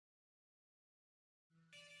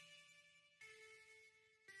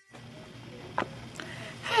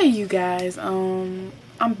Hey you guys, I'm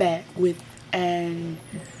back with an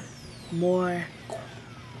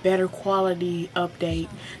better quality update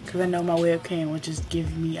because I know my webcam was just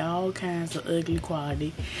giving me all kinds of ugly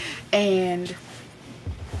quality, and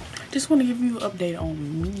just want to give you an update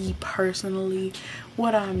on me personally,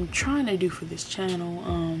 what I'm trying to do for this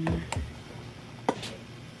channel.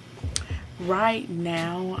 Right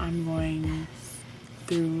now I'm going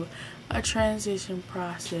through a transition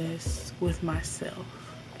process with myself,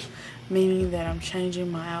 meaning that I'm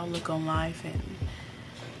changing my outlook on life, and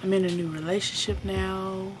I'm in a new relationship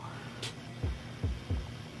now.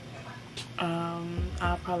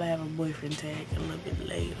 I'll probably have a boyfriend tag a little bit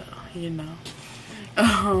later, you know.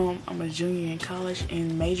 I'm a junior in college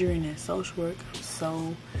and majoring in social work. I'm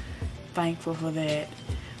so thankful for that.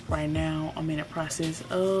 Right now I'm in a process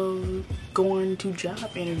of going to job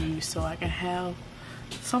interviews so I can have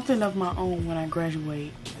something of my own when I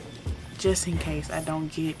graduate, just in case I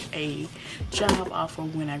don't get a job offer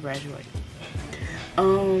when I graduate.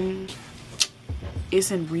 It's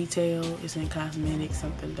in retail, it's in cosmetics,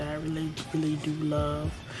 something that I really do love.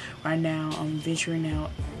 Right now I'm venturing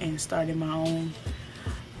out and starting my own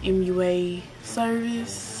MUA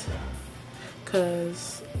service,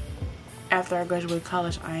 because after I graduate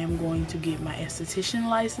college I am going to get my esthetician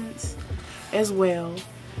license as well.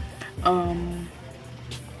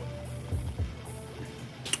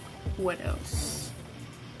 What else?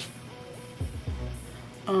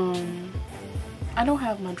 I don't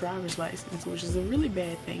have my driver's license, which is a really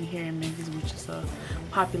bad thing here in Memphis, which is a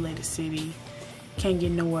populated city. Can't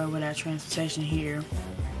get nowhere without transportation here.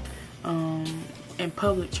 And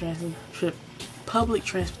public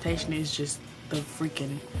transportation is just the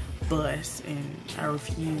freaking bus, and I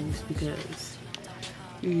refuse because,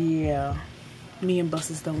 yeah, me and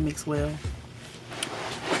buses don't mix well.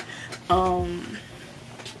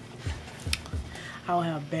 I'll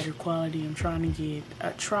have better quality. I'm trying to get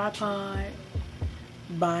a tripod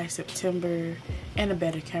by September and a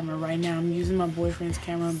better camera. Right now I'm using my boyfriend's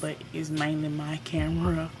camera, but it's mainly my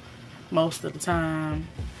camera most of the time.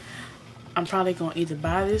 I'm probably gonna either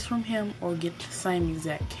buy this from him or get the same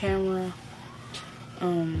exact camera,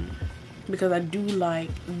 because I do like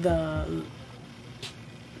the,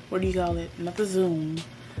 what do you call it, not the zoom,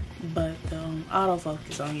 but the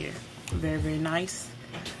autofocus on here. Very nice.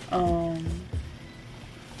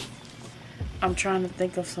 I'm trying to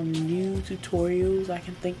think of some new tutorials I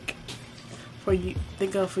can think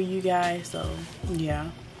of for you guys. So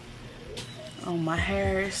yeah, my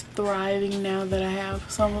hair is thriving now that I have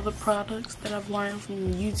some of the products that I've learned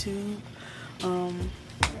from YouTube.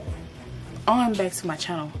 On back to my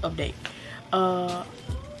channel update. I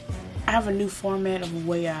have a new format of the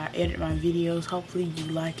way I edit my videos. Hopefully you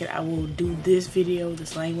like it. I will do this video the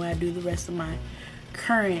same way I do the rest of my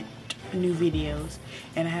current new videos,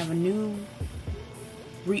 and I have a new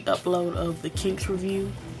re-upload of the Kinks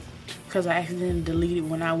review because I accidentally deleted,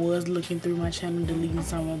 when I was looking through my channel, deleting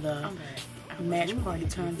some of the match party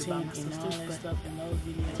content and all that stuff in those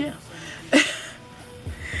videos.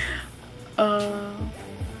 Yeah.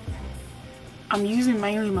 I'm using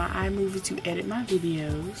mainly my iMovie to edit my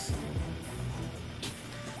videos.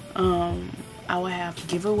 I will have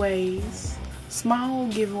giveaways, small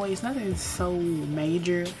giveaways, nothing so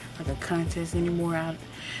major like a contest anymore.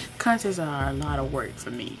 Contests are a lot of work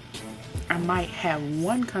for me. I might have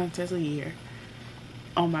one contest a year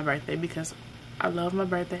on my birthday because I love my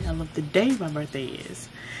birthday. I love the day my birthday is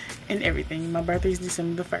and everything. My birthday is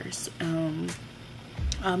December the 1st.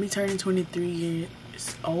 I'll be turning 23 years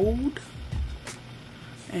old,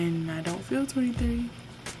 and I don't feel 23.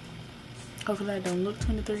 Hopefully I don't look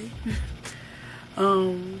 23.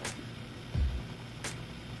 I'm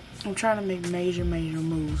trying to make major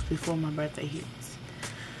moves before my birthday hits.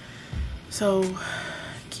 So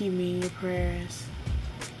keep me in your prayers.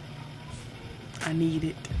 I need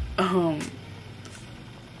it.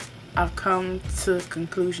 I've come to the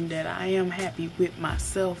conclusion that I am happy with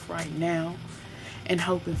myself right now and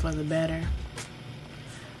hoping for the better.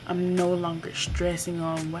 I'm no longer stressing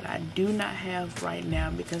on what I do not have right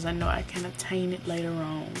now because I know I can attain it later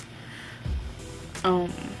on.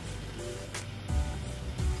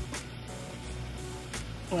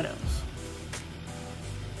 What else?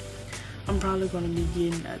 I'm probably going to be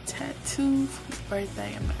getting a tattoo for my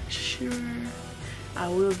birthday. I'm not sure. I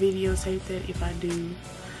will videotape that if I do.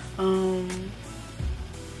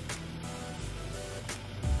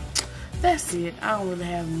 That's it. I don't really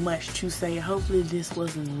have much to say. Hopefully this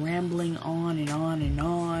wasn't rambling on and on and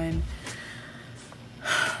on.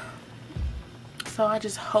 So I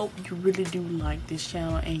just hope you really do like this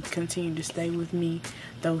channel and continue to stay with me,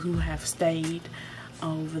 those who have stayed.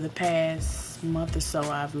 over the past month or so,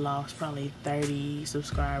 I've lost probably 30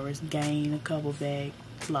 subscribers, gained a couple back,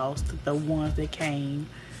 lost the ones that came,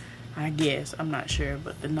 I guess. I'm not sure,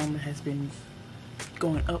 but the number has been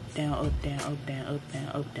going up, down, up, down, up, down, up, down,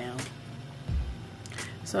 up, down.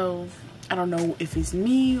 So I don't know if it's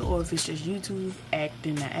me or if it's just YouTube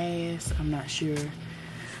acting the ass. I'm not sure.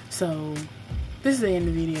 So this is the end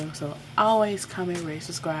of the video. So always comment, rate,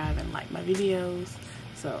 subscribe, and like my videos.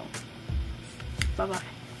 So bye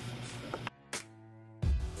bye.